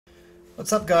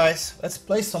What's up, guys? Let's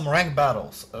play some ranked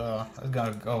battles. I'm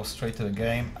gonna go straight to the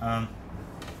game. We're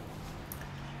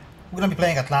gonna be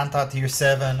playing Atlanta Tier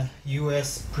 7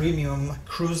 US Premium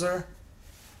Cruiser.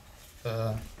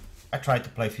 I tried to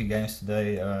play a few games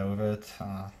today with it.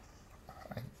 I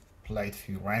played a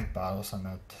few ranked battles and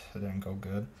that didn't go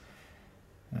good.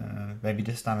 Maybe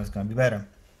this time it's gonna be better.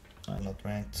 I'm not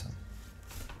ranked, so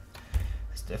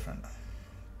it's different.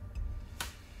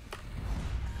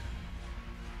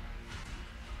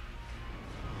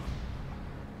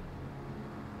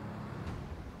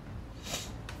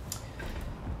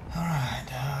 Alright,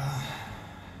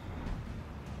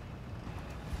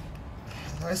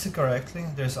 if I see correctly,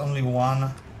 there's only one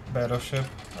battleship.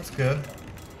 That's good.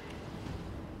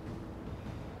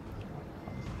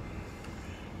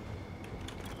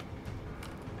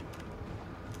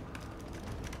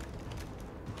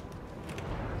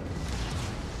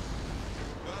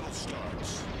 Battle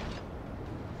starts.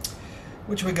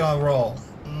 Which we gonna roll?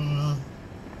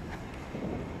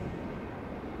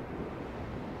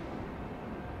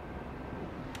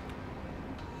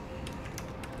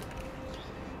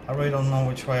 I really don't know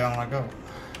which way I wanna go.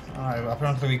 Alright,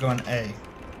 apparently we go in A.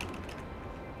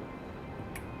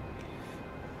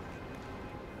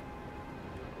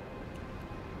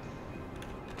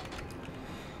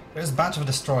 There's a bunch of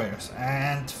destroyers,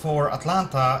 and for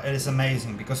Atlanta it is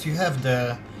amazing because you have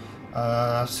the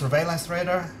surveillance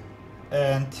radar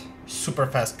and super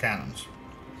fast cannons.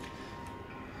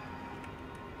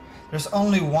 There's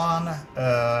only one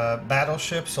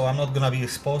battleship, so I'm not gonna be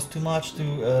exposed too much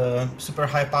to super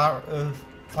high power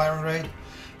firing rate.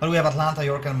 But we have Atlanta,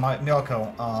 York, and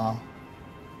Miyako,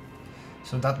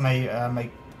 so that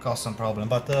may cause some problem.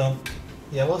 But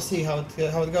yeah, we'll see how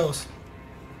it goes.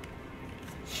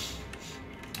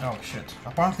 Oh shit!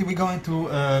 Apparently we're going to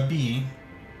B.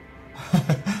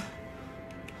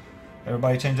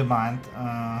 Everybody changed their mind,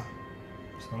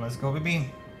 so let's go with B.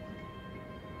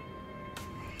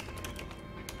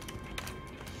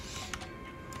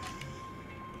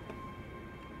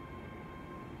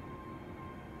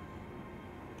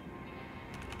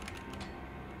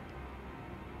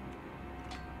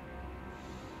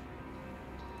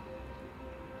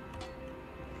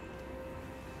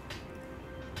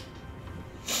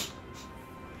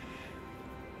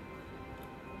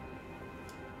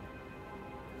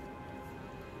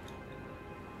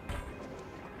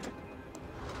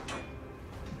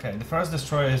 Okay, the first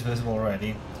destroyer is visible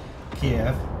already.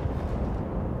 Kiev.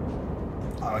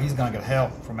 Oh, he's gonna get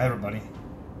help from everybody.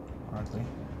 Apparently.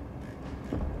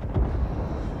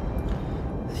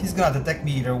 He's gonna detect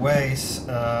me either ways.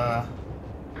 Enemy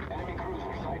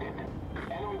cruiser sighted.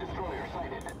 Enemy destroyer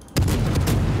sighted.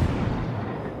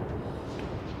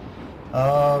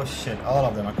 Oh shit, all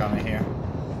of them are coming here.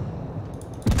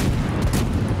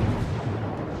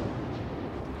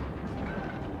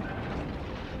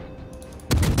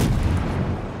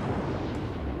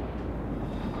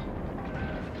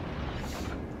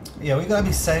 Yeah, we gotta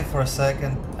be safe for a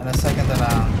second, and a second and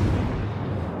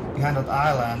behind that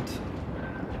island.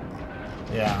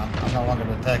 Yeah, I'm no longer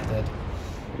detected.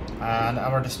 And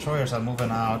our destroyers are moving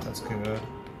out, that's good.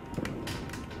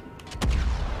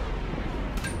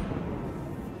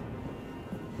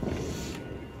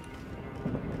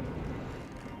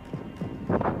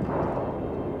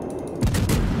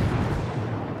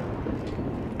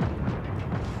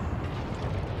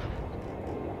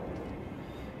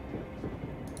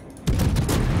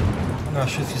 I'm gonna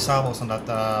shoot a few salvos on that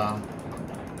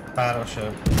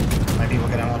battleship. Maybe we'll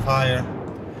get him on fire.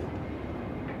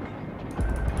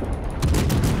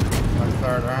 Much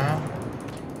further.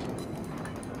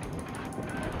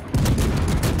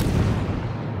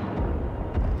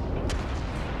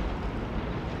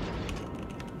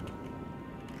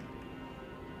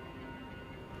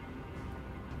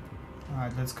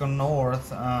 Alright, let's go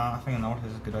north. I think north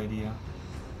is a good idea.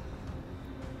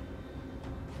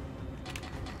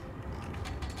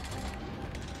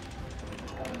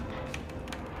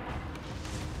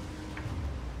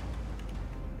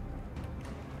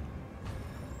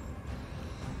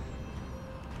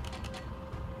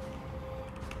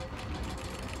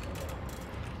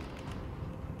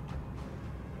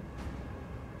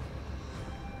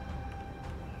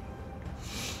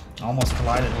 Almost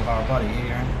collided with our buddy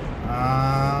here.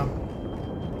 I'm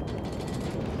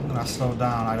gonna slow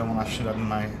down. I don't want to shoot at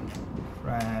my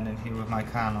friend in here with my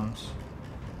cannons.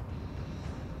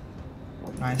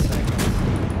 9 seconds.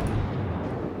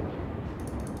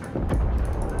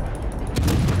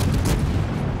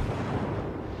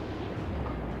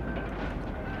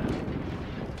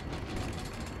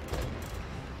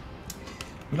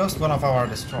 We lost one of our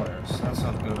destroyers. That's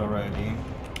not good already.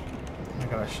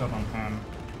 got a shot on him.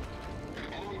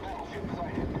 Enemy battleship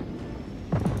sighted.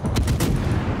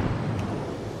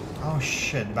 Oh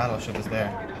shit, battleship is there.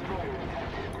 Enemy destroyer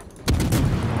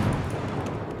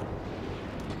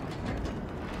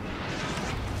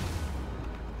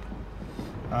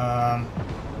detected. Um.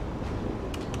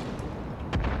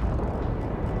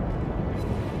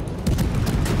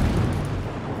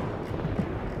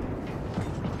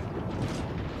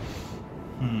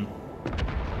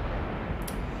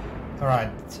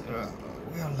 Alright,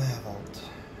 we are leveled.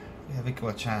 We have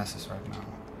equal chances right now.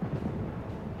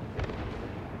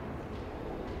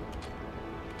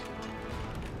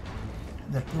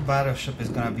 The blue battleship is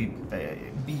gonna be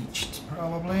beached,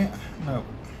 probably. No.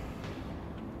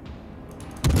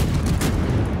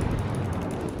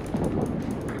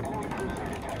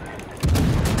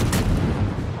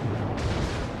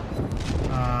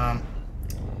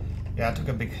 Yeah, I took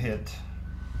a big hit.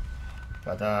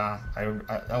 But that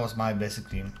was my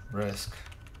basically risk.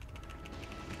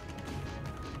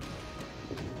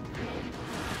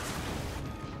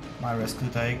 My risk to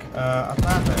take.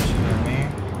 Atlanta is shooting me.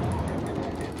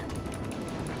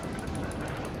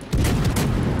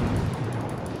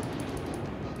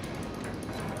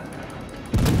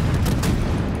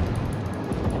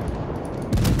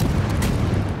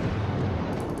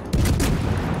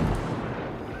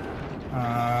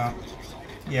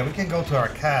 Yeah, we can go to our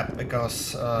cap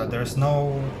because there's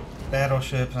no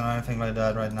battleships and anything like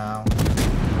that right now.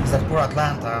 It's that poor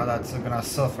Atlanta that's gonna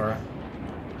suffer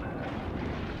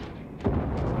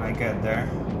when I get there.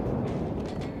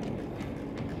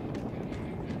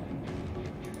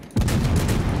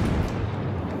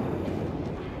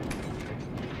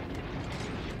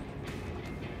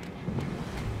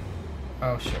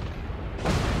 Oh shit.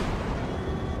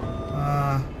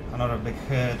 Another big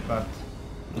hit, but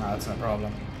no, that's no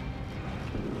problem.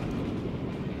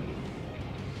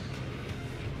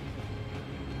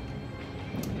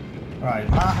 Right,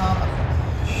 Maha.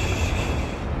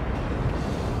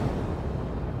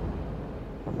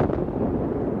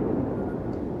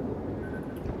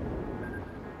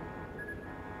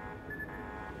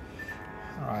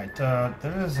 Alright,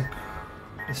 there is a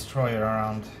destroyer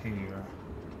around here.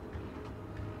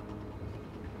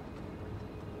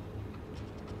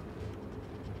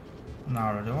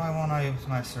 Now, do I want to use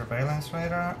my surveillance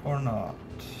radar or not?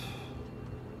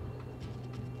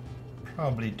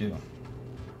 Probably do.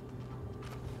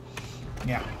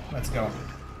 Yeah, let's go.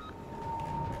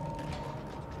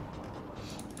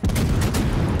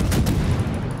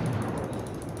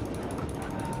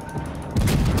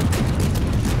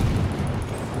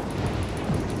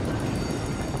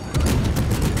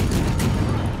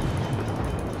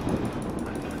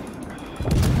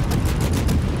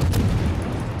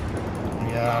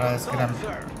 Yeah, let's get him.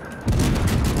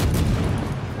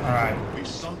 Alright. We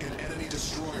sunk an enemy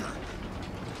destroyer.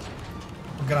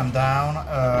 We'll get him down.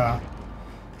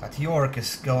 That York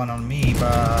is going on me,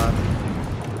 but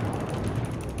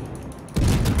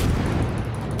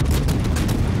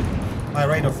my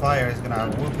rate of fire is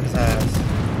gonna whoop his ass.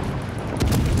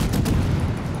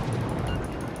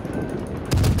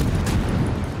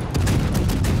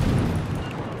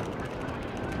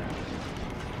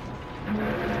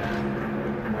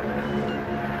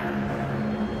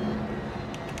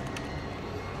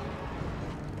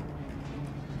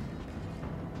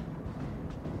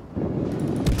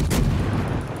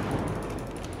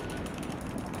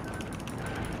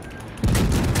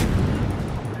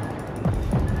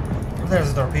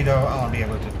 There's a torpedo, I won't be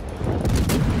able to.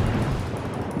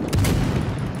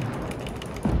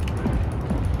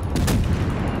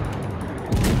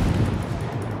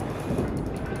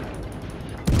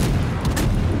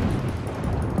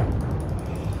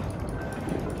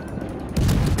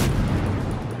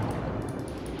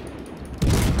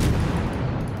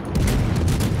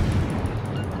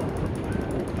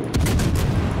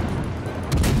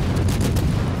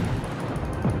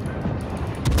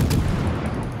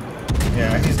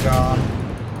 Yeah, he's gone.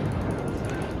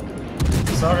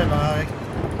 Sorry, Mike.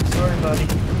 Sorry, buddy.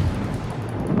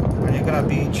 Are you gonna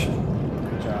beach?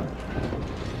 Good job.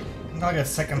 I'm gonna get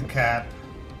second cap.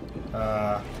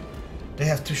 They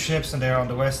have two ships and they're on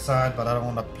the west side, but I don't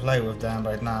want to play with them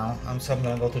right now. So I'm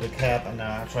gonna go to the cap and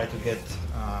try to get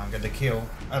the kill.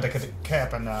 The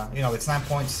cap, and you know, it's 9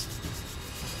 points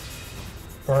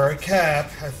per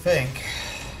cap, I think.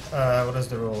 What is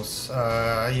the rules?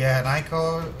 Yeah,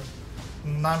 Nico.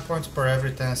 9 points per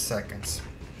every 10 seconds.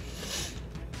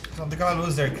 So they're gonna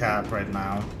lose their cap right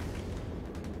now.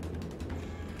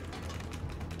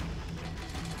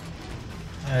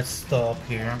 Let's stop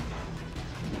here.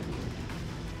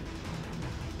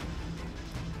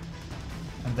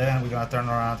 And then we're gonna turn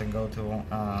around and go to.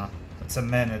 It's a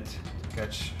minute to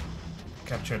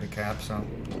capture the cap. So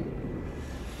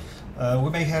we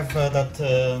may have that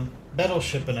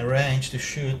battleship in a range to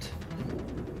shoot.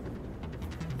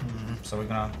 So we're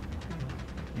gonna.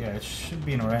 Yeah, it should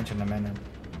be in range in a minute.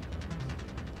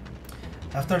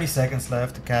 I have 30 seconds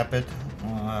left to cap it.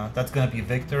 That's gonna be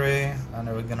victory, and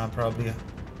then we're gonna probably.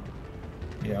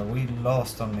 Yeah, we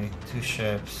lost only 2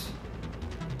 ships.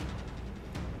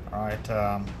 Alright,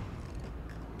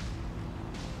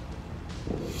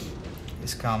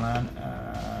 he's coming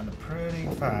and pretty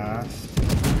fast.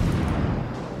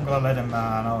 I'm gonna let him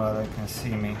know that they can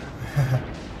see me.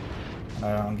 And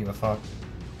I don't give a fuck.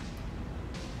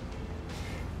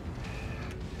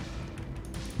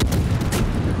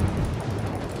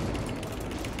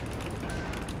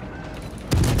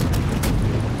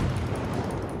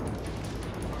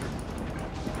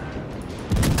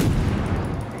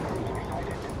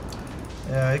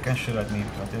 Yeah, he can shoot at me,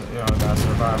 but you know, gotta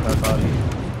survive that body.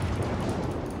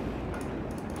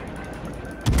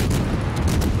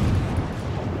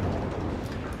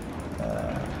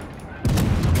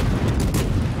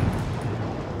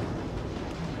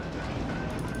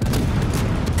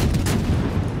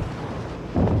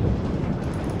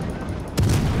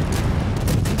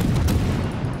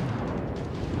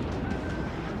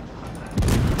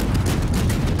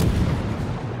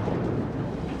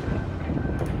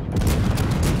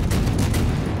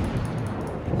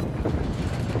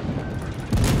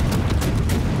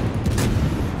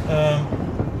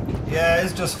 Yeah,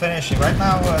 it's just finishing. Right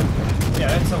now,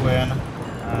 yeah, it's a win.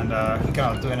 And he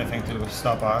cannot do anything to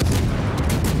stop us.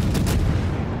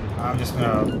 I'm just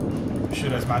gonna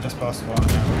shoot as much as possible on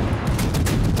him.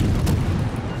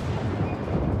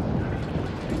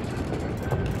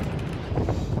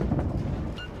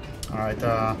 Alright,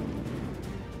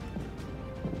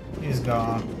 he's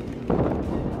gone.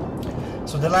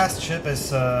 So the last ship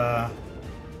is,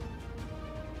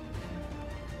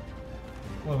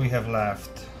 what we have left?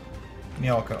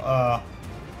 Miyoko.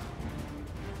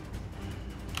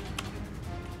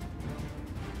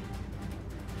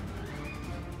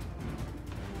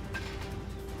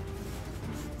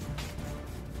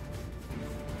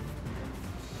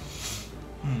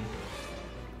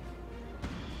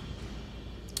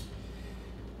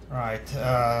 Right,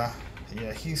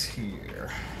 yeah, he's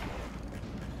here.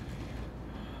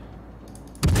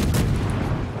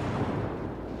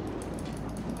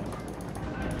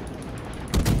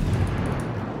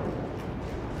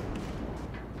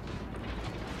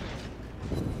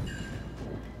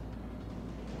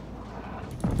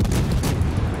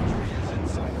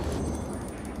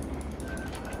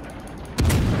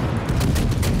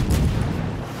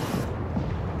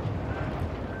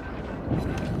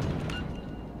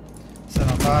 Set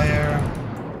on fire.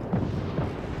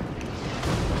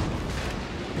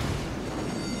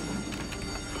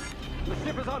 The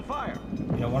ship is on fire.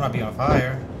 You don't want to be on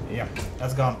fire. Yeah,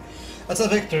 that's gone. That's a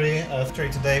victory. Victory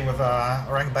today with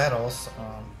ranked battles.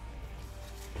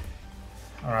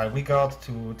 Alright, we got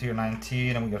to tier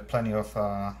 19 and we got plenty of...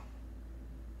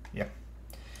 yeah.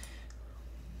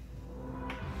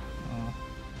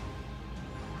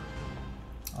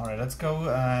 Alright, let's go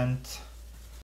and...